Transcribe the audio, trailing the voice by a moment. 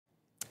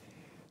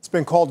It's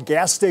been called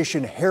gas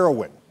station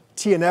heroin,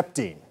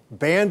 tianeptine,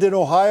 banned in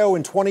Ohio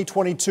in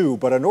 2022,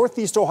 but a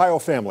Northeast Ohio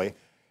family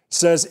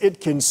says it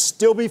can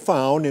still be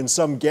found in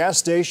some gas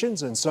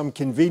stations and some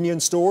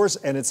convenience stores,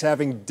 and it's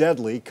having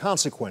deadly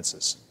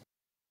consequences.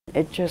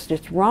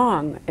 It's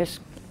wrong. It's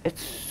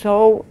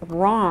so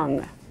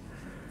wrong.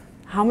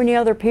 How many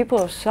other people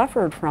have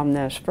suffered from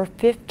this for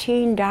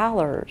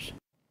 $15?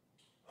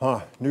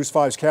 News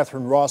 5's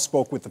Catherine Ross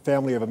spoke with the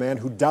family of a man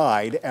who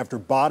died after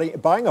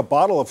buying a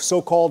bottle of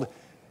so-called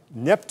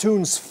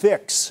Neptune's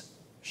Fix.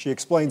 She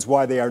explains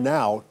why they are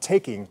now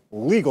taking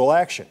legal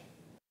action.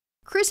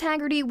 Chris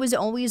Haggerty was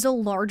always a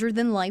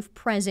larger-than-life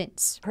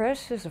presence.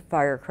 Chris is a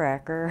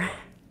firecracker.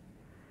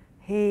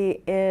 He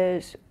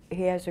has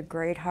a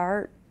great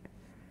heart.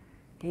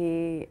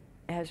 He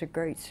has a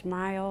great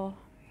smile.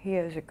 He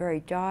has a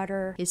great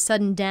daughter. His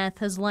sudden death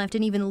has left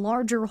an even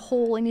larger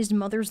hole in his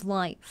mother's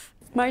life.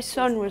 My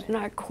son was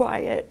not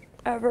quiet,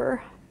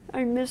 ever.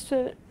 I miss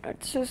it.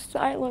 It's just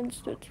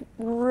silence. It's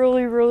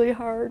really, really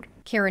hard.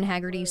 Karen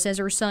Haggerty says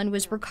her son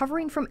was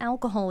recovering from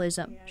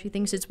alcoholism. She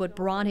thinks it's what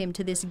brought him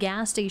to this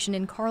gas station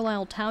in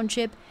Carlisle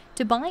Township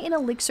to buy an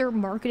elixir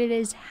marketed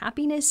as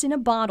happiness in a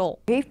bottle.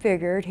 He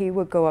figured he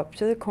would go up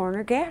to the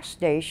corner gas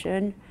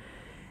station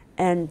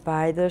and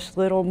buy this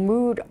little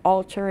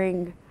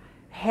mood-altering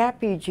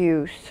happy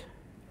juice.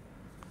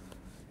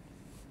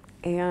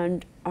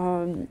 And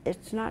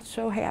it's not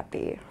so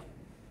happy.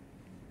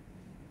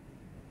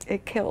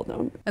 It killed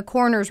him. A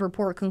coroner's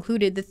report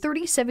concluded the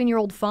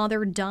 37-year-old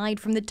father died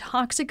from the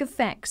toxic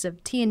effects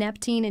of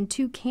tianeptine and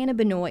 2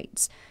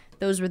 cannabinoids.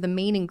 Those were the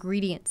main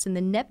ingredients in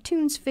the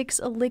Neptune's Fix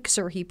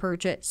elixir he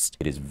purchased.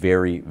 It is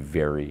very,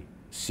 very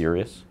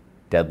serious,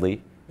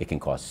 deadly. It can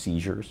cause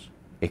seizures.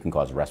 It can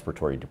cause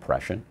respiratory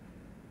depression.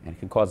 And it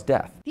can cause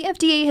death. The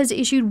FDA has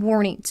issued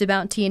warnings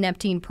about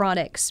tianeptine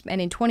products, and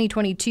in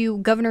 2022,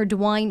 Governor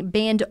DeWine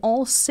banned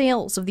all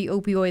sales of the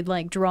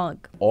opioid-like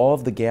drug. All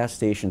of the gas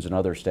stations and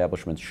other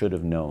establishments should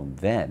have known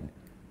then,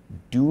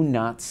 do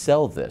not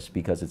sell this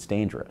because it's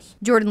dangerous.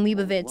 Jordan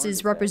Leibovitz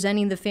is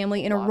representing the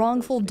family in a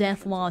wrongful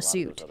death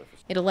lawsuit.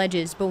 It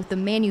alleges both the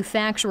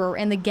manufacturer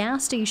and the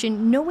gas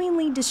station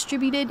knowingly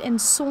distributed and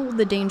sold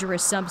the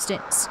dangerous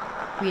substance.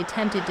 We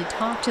attempted to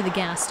talk to the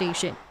gas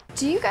station.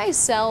 Do you guys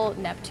sell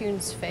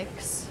Neptune's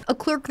Fix? A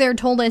clerk there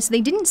told us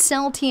they didn't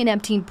sell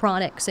tianeptine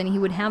products and he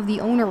would have the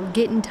owner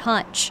get in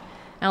touch.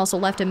 I also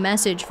left a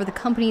message for the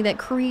company that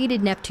created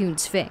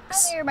Neptune's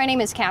Fix. Hi there, my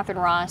name is Catherine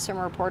Ross. I'm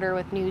a reporter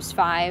with News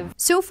 5.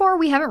 So far,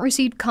 we haven't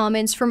received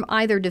comments from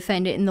either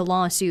defendant in the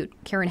lawsuit.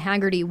 Karen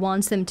Haggerty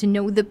wants them to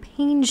know the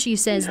pain she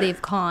says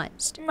they've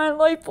caused. My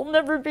life will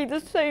never be the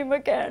same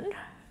again.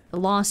 The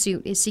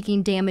lawsuit is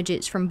seeking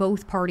damages from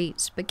both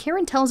parties, but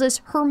Karen tells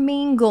us her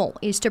main goal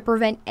is to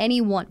prevent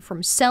anyone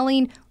from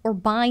selling or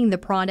buying the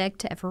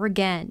product ever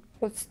again.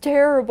 It's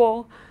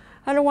terrible.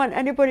 I don't want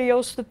anybody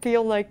else to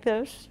feel like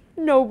this.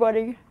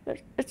 Nobody.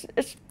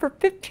 It's for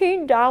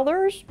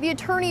 $15. The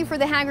attorney for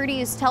the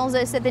Haggertys tells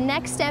us that the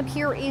next step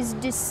here is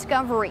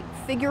discovery,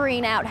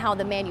 figuring out how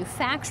the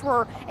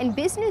manufacturer and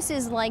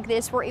businesses like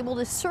this were able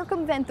to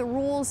circumvent the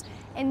rules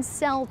and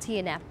sell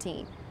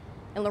tianeptine.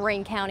 In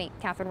Lorain County,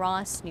 Catherine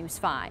Ross, News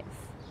 5.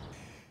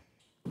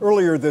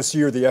 Earlier this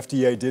year, the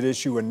FDA did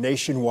issue a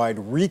nationwide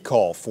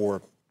recall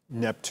for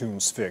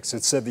Neptune's Fix.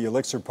 It said the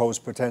elixir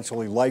posed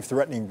potentially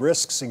life-threatening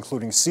risks,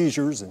 including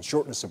seizures and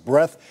shortness of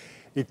breath.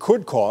 It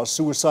could cause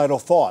suicidal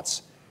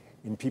thoughts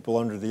in people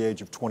under the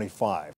age of 25.